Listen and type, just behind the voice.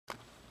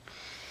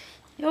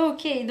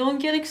Okay, don't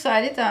get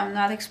excited, I'm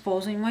not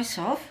exposing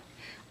myself.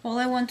 All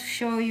I want to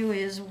show you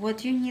is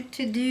what you need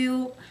to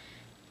do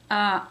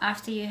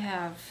after you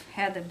have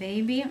had a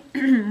baby.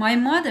 My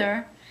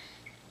mother,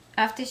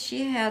 after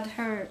she had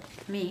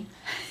me,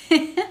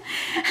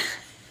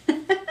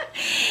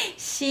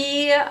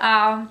 she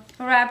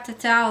wrapped a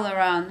towel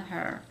around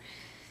her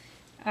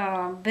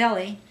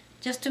belly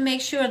just to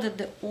make sure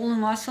that all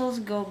muscles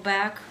go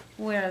back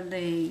where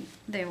they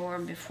were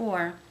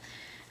before.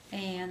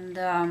 And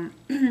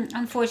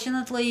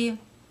unfortunately,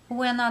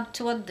 we're not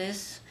taught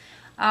this.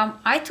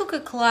 I took a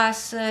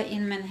class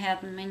in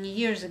Manhattan many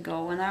years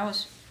ago when I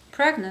was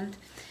pregnant,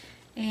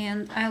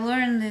 and I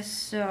learned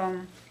this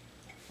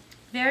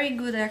very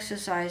good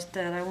exercise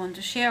that I want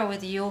to share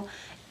with you.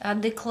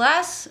 The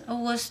class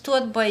was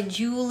taught by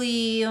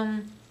Julie,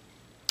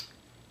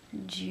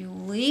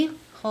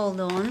 hold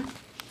on.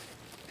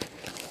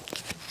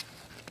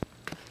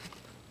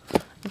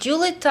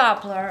 Julie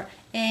Toppler,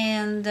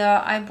 and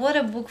I bought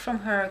a book from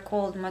her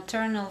called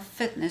Maternal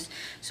Fitness.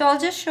 So I'll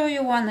just show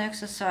you one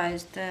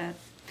exercise that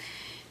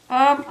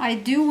I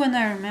do when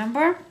I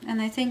remember,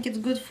 and I think it's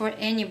good for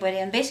anybody.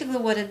 And basically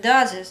what it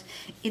does is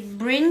it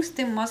brings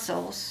the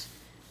muscles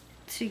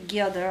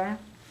together,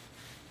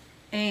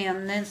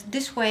 and then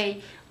this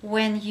way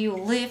when you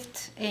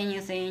lift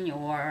anything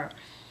or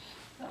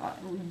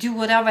do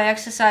whatever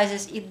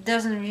exercises, it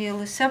doesn't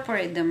really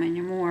separate them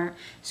anymore.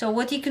 So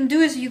what you can do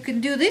is you can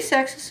do this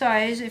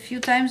exercise a few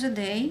times a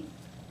day,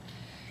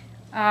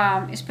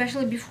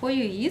 especially before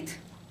you eat,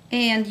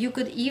 and you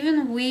could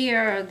even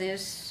wear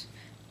this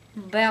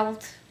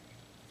belt.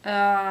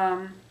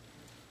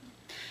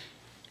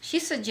 She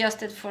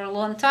suggested for a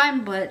long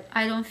time, but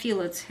I don't feel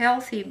it's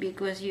healthy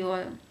because you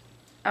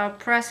are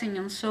pressing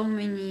on so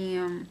many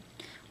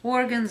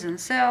organs and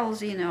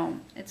cells, you know.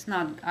 It's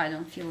not, I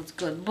don't feel it's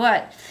good,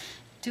 but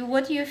do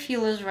what you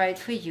feel is right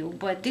for you.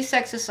 But this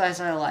exercise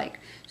I like.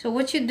 So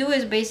what you do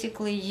is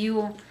basically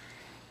you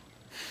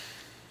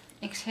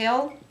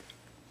exhale.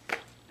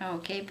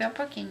 Okay,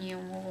 Peppa, can you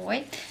move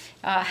away?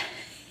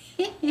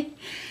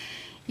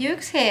 You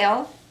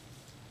exhale,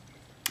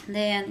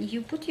 then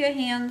you put your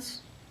hands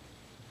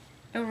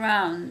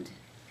around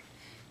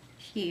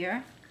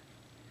here,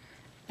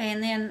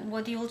 and then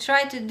what you'll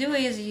try to do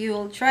is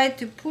you'll try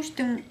to push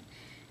the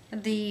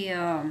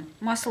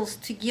muscles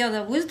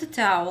together with the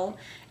towel,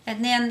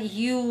 and then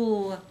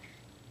you'll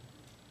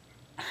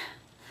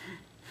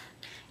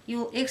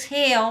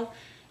exhale,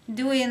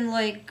 doing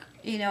like,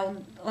 you know,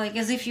 like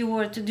as if you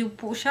were to do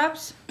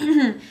push-ups,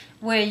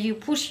 where you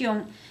push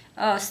your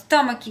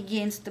stomach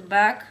against the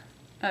back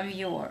of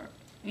your,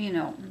 you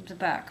know, the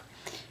back,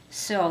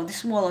 so the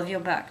small of your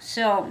back.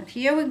 So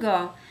here we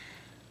go.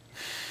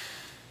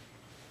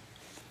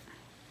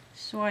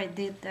 So I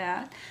did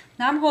that.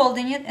 Now I'm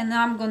holding it, and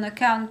now I'm gonna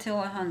count till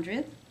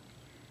 100.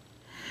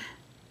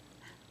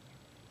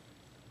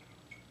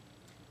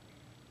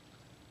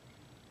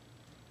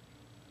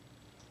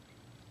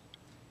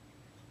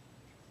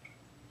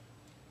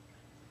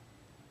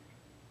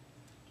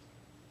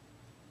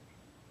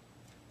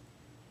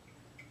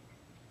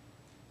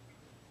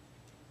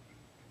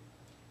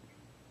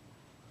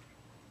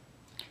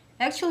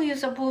 Actually, you're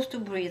supposed to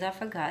breathe, I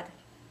forgot.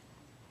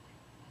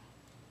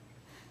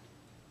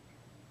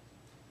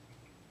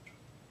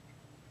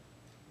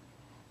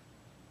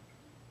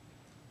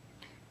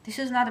 This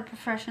is not a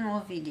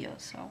professional video,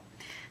 so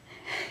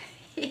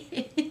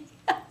you're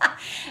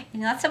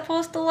not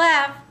supposed to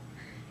laugh,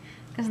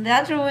 because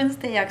that ruins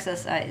the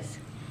exercise.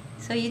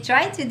 So you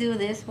try to do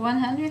this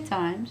 100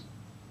 times,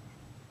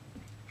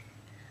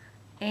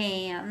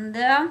 and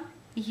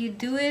you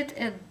do it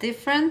at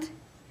different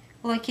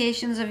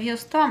locations of your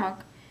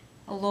stomach: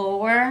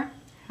 lower,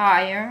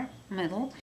 higher, middle.